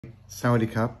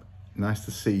Sawadee Cup, nice to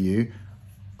see you.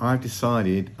 I've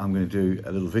decided I'm going to do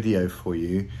a little video for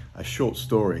you, a short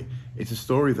story. It's a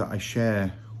story that I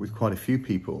share with quite a few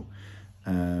people,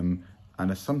 and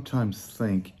I sometimes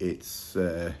think it's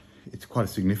quite a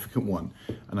significant one,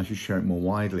 and I should share it more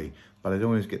widely. But I don't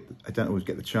always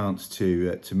get the chance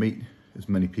to meet as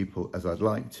many people as I'd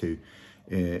like to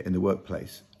in the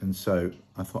workplace, and so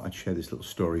I thought I'd share this little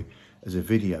story as a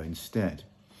video instead.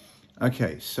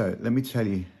 Okay, so let me tell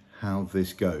you how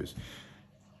this goes.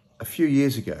 A few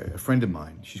years ago, a friend of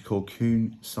mine, she's called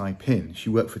Jai Sai. She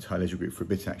worked for Thai Leisure Group for a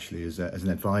bit actually as an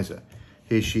advisor.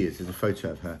 Here she is, there's a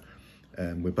photo of her.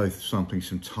 We're both sampling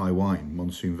some Thai wine,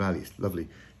 Monsoon Valley. It's lovely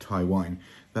Thai wine.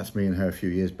 That's me and her a few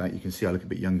years back. You can see I look a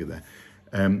bit younger there.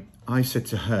 I said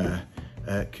to her,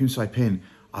 Jai Sai,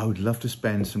 I would love to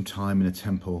spend some time in a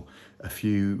temple, a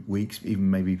few weeks,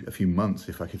 even maybe a few months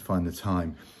if I could find the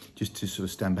time, just to sort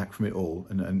of stand back from it all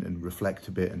and reflect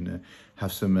a bit and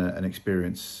have some an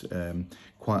experience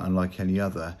quite unlike any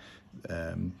other.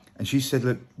 And she said,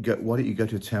 look, why don't you go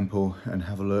to a temple and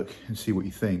have a look and see what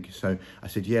you think? So I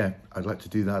said, yeah, I'd like to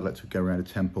do that. I'd like to go around a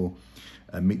temple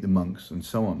and meet the monks and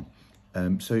so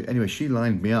on. So anyway, she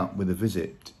lined me up with a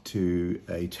visit to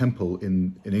a temple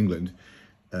in England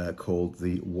called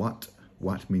the Wat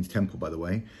means temple, by the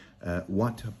way,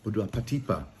 Wat Buddha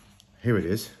Patipa. Here it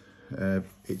is.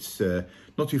 It's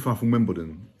not too far from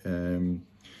Wimbledon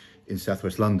in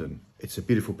southwest London. It's a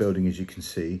beautiful building, as you can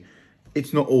see.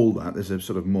 It's not all that. There's a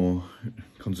sort of more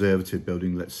conservative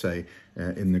building, let's say,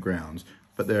 in the grounds.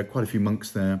 But there are quite a few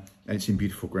monks there, and it's in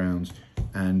beautiful grounds.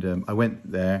 And I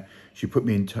went there. She put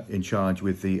me in charge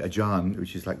with the Ajahn,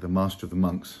 which is like the master of the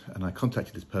monks. And I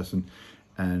contacted this person,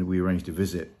 and we arranged a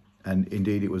visit. And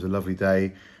indeed, it was a lovely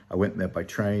day. I went there by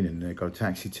train and got a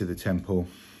taxi to the temple.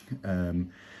 I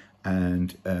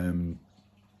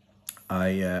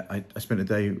spent a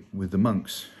day with the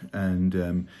monks,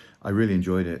 and I really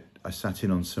enjoyed it. I sat in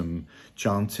on some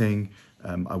chanting.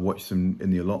 I watched them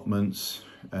in the allotments,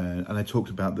 and I talked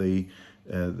about the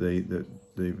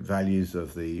values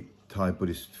of the Thai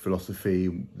Buddhist philosophy.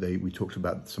 We talked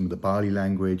about some of the Bali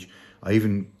language. I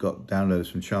even got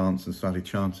downloaded some chants and started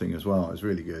chanting as well. It was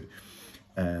really good.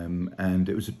 And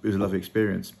it was a lovely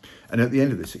experience. And at the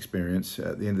end of this experience,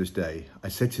 at the end of this day, I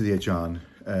said to the Ajahn,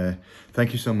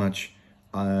 thank you so much.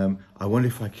 I wonder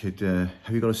if I could,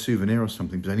 have you got a souvenir or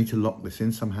something? Because I need to lock this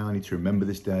in somehow. I need to remember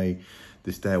this day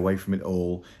away from it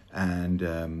all. And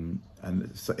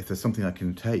so if there's something I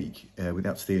can take,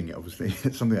 without stealing it, obviously,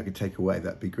 something I could take away,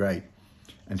 that'd be great.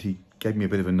 And he gave me a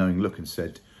bit of a knowing look and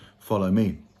said, follow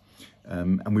me.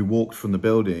 And we walked from the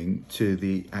building to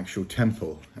the actual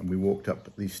temple, and we walked up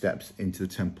these steps into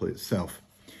the temple itself.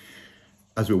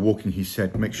 As we were walking, he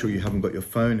said, make sure you haven't got your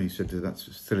phone. He said,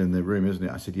 that's still in the room, isn't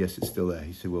it? I said, yes, it's still there.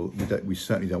 He said, well, we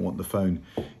certainly don't want the phone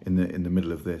in the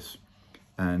middle of this.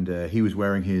 And he was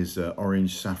wearing his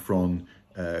orange saffron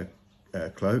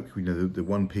cloak, you know, the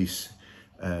one-piece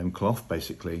cloth,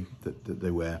 basically, that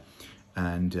they wear.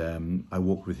 And I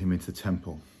walked with him into the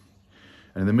temple.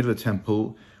 And in the middle of the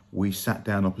temple, we sat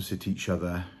down opposite each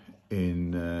other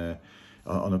on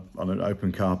an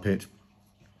open carpet,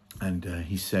 and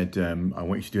he said, I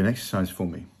want you to do an exercise for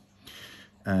me.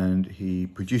 And he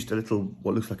produced a little,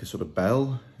 what looks like a sort of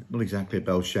bell, not exactly a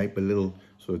bell shape, but a little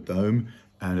sort of dome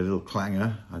and a little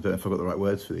clanger. I don't know if I've got the right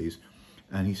words for these.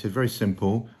 And he said, very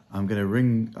simple, I'm going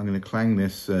to clang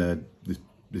this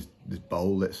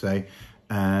bowl, let's say,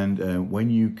 and when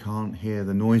you can't hear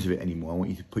the noise of it anymore, I want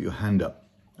you to put your hand up.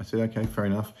 I said, okay, fair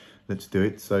enough, let's do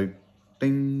it. So,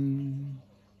 ding,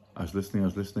 I was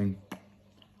listening.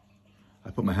 I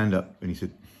put my hand up and he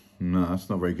said, no, that's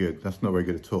not very good. That's not very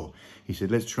good at all. He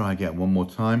said, let's try again, one more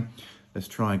time. Let's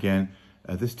try again.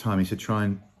 This time he said, try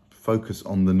and focus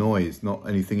on the noise, not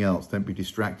anything else. Don't be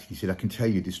distracted. He said, I can tell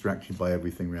you're distracted by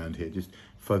everything around here. Just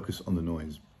focus on the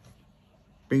noise.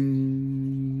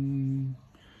 Bing.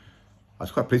 I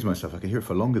was quite pleased with myself. I could hear it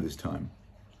for longer this time.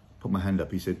 Put my hand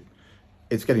up. He said,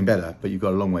 it's getting better, but you've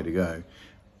got a long way to go.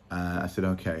 I said,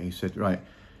 okay. He said, right.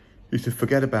 He said,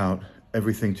 forget about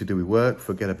everything to do with work.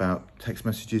 Forget about text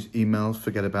messages, emails.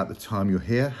 Forget about the time you're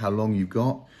here, how long you've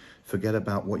got. Forget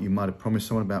about what you might have promised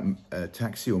someone about a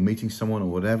taxi or meeting someone or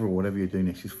whatever you're doing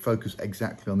next. Just focus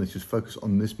exactly on this. Just focus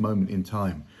on this moment in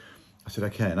time. I said,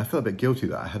 okay. And I felt a bit guilty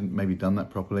that I hadn't maybe done that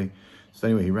properly. So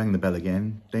anyway, he rang the bell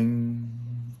again. Ding.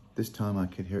 This time I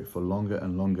could hear it for longer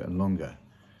and longer and longer.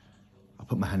 I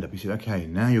put my hand up. He said, okay,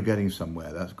 now you're getting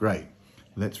somewhere. That's great.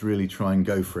 Let's really try and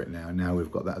go for it now. Now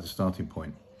we've got that as a starting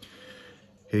point.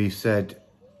 He said,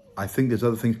 I think there's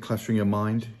other things clustering your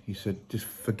mind. He said, just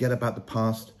forget about the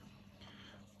past.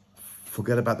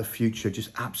 forget about the future, just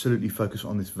absolutely focus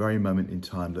on this very moment in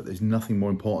time, that there's nothing more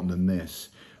important than this.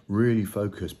 Really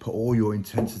focus, put all your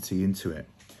intensity into it.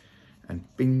 And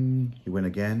bing, he went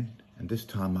again. And this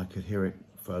time I could hear it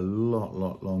for a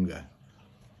lot longer.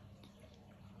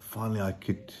 Finally, I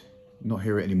could not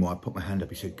hear it anymore. I put my hand up.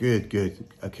 He said, good,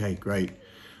 okay, great.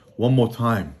 One more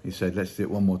time. He said, let's do it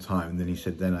one more time. And then he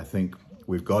said, then I think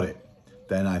we've got it.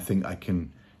 Then I think I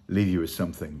can leave you with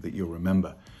something that you'll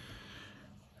remember.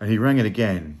 And he rang it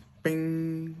again,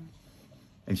 bing.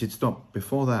 And he said, stop.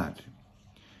 Before that,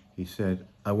 he said,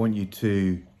 I want you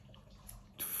to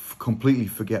completely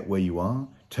forget where you are,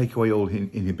 take away all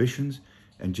inhibitions,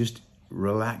 and just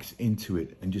relax into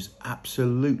it and just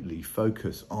absolutely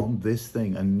focus on this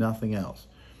thing and nothing else.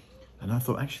 And I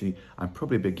thought, actually, I'm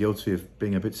probably a bit guilty of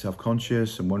being a bit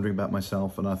self-conscious and wondering about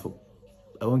myself. And I thought,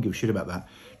 I won't give a shit about that.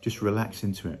 Just relax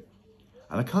into it.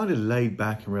 And I kind of laid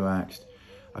back and relaxed.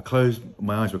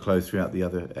 My eyes were closed throughout the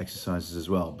other exercises as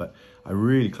well, but I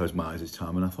really closed my eyes this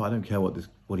time. And I thought, I don't care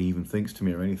what he even thinks to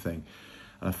me or anything.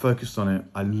 And I focused on it.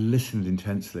 I listened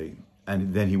intensely.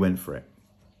 And then he went for it.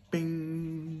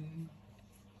 Bing.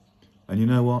 And you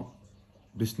know what?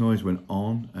 This noise went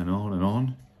on and on and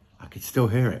on. I could still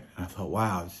hear it. And I thought,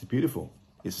 wow, this is beautiful.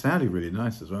 It sounded really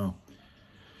nice as well.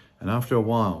 And after a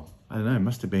while, I don't know, it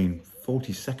must have been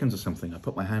 40 seconds or something, I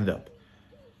put my hand up.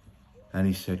 And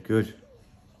he said, good,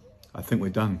 I think we're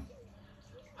done.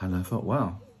 And I thought,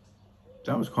 wow,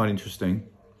 that was quite interesting.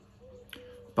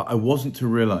 But I wasn't to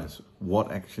realize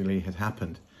what actually had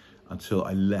happened until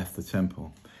I left the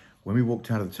temple. When we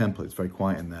walked out of the temple, it's very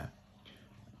quiet in there.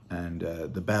 And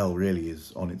the bell really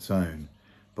is on its own.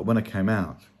 But when I came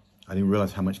out, I didn't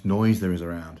realize how much noise there is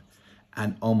around.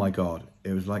 And oh my God,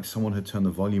 it was like someone had turned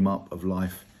the volume up of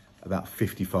life about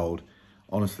 50-fold.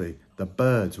 Honestly, the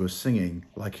birds were singing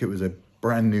like it was a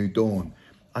brand new dawn.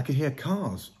 I could hear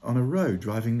cars on a road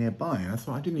driving nearby. And I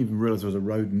thought, I didn't even realize there was a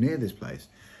road near this place.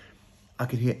 I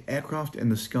could hear aircraft in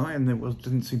the sky, and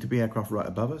didn't seem to be aircraft right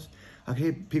above us. I could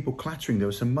hear people clattering. There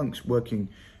were some monks working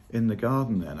in the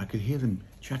garden there, and I could hear them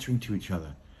chattering to each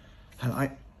other.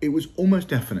 And it was almost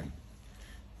deafening.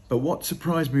 But what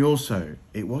surprised me also,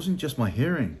 it wasn't just my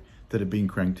hearing that had been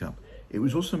cranked up. It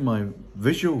was also my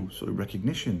visual sort of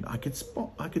recognition.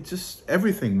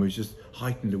 Everything was just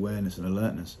heightened awareness and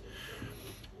alertness.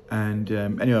 And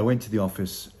anyway, I went to the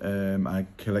office, I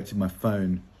collected my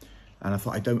phone, and I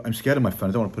thought, I'm scared of my phone,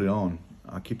 I don't want to put it on.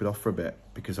 I'll keep it off for a bit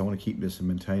because I want to keep this and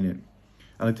maintain it.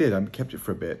 And I did, I kept it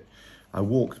for a bit. I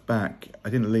walked back, I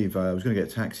didn't leave, I was going to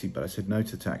get a taxi, but I said no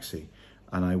to taxi.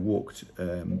 And I walked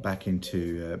back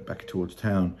towards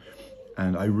town.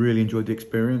 And I really enjoyed the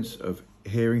experience of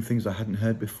hearing things I hadn't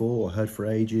heard before or heard for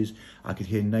ages. I could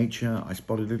hear nature, I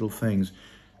spotted little things.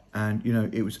 And, you know,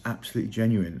 it was absolutely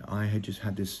genuine. I had just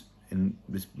had this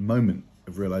moment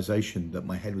of realization that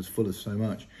my head was full of so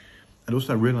much. And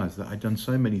also I realized that I'd done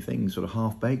so many things sort of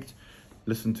half-baked,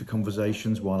 listened to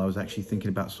conversations while I was actually thinking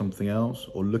about something else,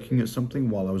 or looking at something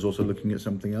while I was also looking at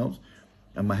something else.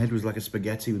 And my head was like a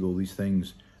spaghetti with all these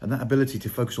things. And that ability to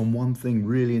focus on one thing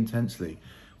really intensely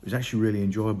was actually really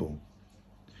enjoyable.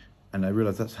 And I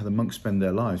realized that's how the monks spend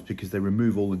their lives, because they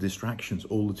remove all the distractions,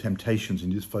 all the temptations,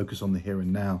 and just focus on the here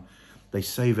and now. They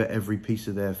savor every piece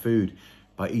of their food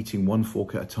by eating one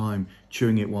fork at a time,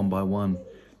 chewing it one by one.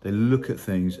 They look at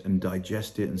things and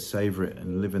digest it and savor it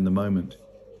and live in the moment.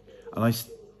 And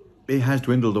it has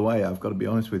dwindled away, I've got to be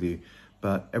honest with you.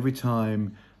 But every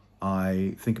time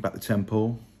I think about the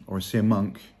temple, or I see a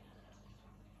monk,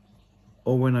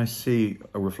 or when I see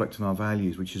or reflect on our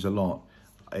values, which is a lot,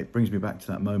 it brings me back to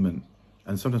that moment.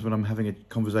 And sometimes when I'm having a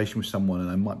conversation with someone and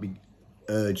I might be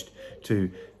urged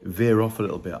to veer off a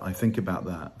little bit, I think about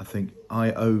that. I think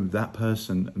I owe that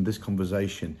person and this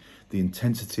conversation the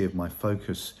intensity of my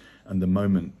focus and the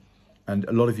moment. And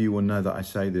a lot of you will know that I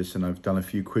say this, and I've done a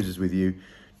few quizzes with you,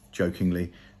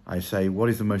 jokingly. I say, what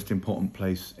is the most important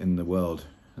place in the world?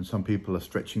 And some people are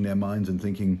stretching their minds and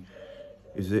thinking,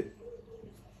 is it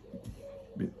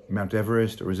Mount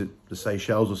Everest, or is it the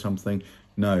Seychelles or something?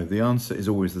 No, the answer is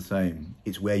always the same.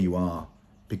 It's where you are,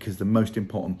 because the most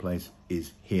important place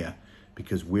is here,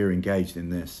 because we're engaged in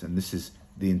this, and this is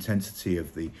the intensity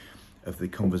of the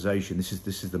conversation. This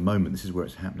is the moment. This is where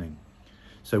it's happening.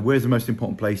 So where's the most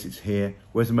important place? It's here.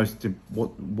 Where's the most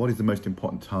what is the most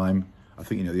important time? I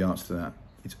think you know the answer to that.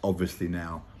 It's obviously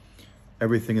now.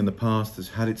 Everything in the past has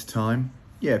had its time.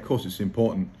 Yeah, of course it's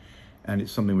important, and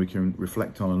it's something we can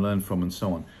reflect on and learn from and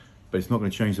so on, but it's not going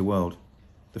to change the world.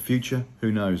 The future,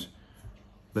 who knows?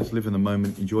 Let's live in the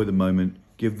moment, enjoy the moment,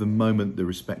 give the moment the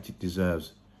respect it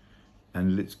deserves.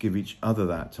 and let's give each other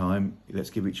that time. Let's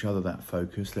give each other that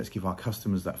focus. Let's give our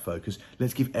customers that focus.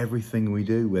 Let's give everything we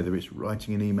do, whether it's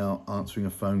writing an email, answering a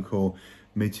phone call,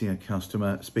 meeting a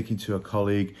customer, speaking to a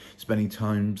colleague, spending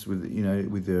times with, you know,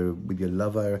 with your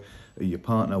lover, or your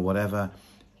partner, whatever,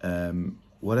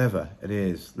 whatever it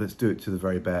is. Let's do it to the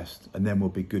very best, and then we'll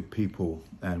be good people,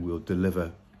 and we'll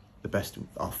deliver the best,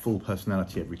 our full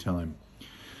personality every time.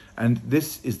 And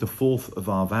this is the fourth of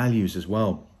our values as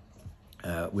well.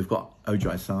 We've got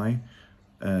Jai Sai,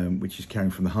 which is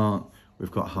caring from the heart.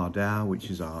 We've got Hardao, which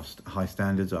is our high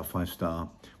standards, our 5-star.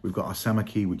 We've got our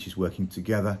Samakee, which is working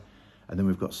together. And then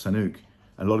we've got Sanook.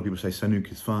 And a lot of people say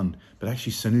Sanook is fun, but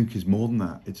actually Sanook is more than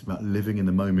that. It's about living in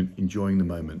the moment, enjoying the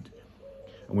moment.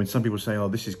 And when some people say, oh,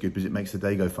 this is good because it makes the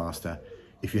day go faster.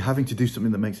 If you're having to do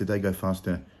something that makes the day go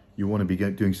faster, you want to be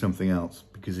doing something else.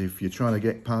 Because if you're trying to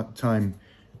get time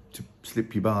to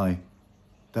slip you by,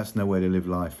 that's no way to live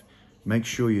life. Make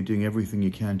sure you're doing everything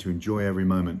you can to enjoy every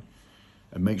moment,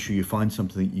 and make sure you find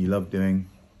something you love doing,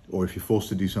 or if you're forced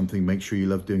to do something, make sure you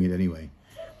love doing it anyway.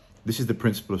 This is the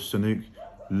principle of Sanook.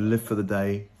 Live for the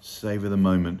day, savor the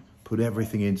moment, put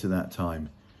everything into that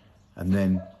time, and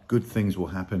then good things will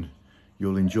happen.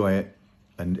 You'll enjoy it,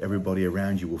 and everybody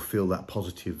around you will feel that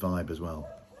positive vibe as well.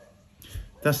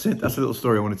 That's it. That's a little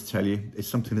story I wanted to tell you. It's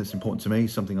something that's important to me,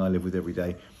 something I live with every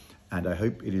day, and I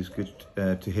hope it is good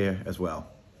to hear as well.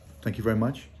 Thank you very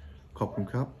much. Kopkum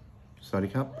Cup, Sadi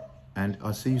Cup, and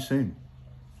I'll see you soon.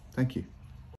 Thank you.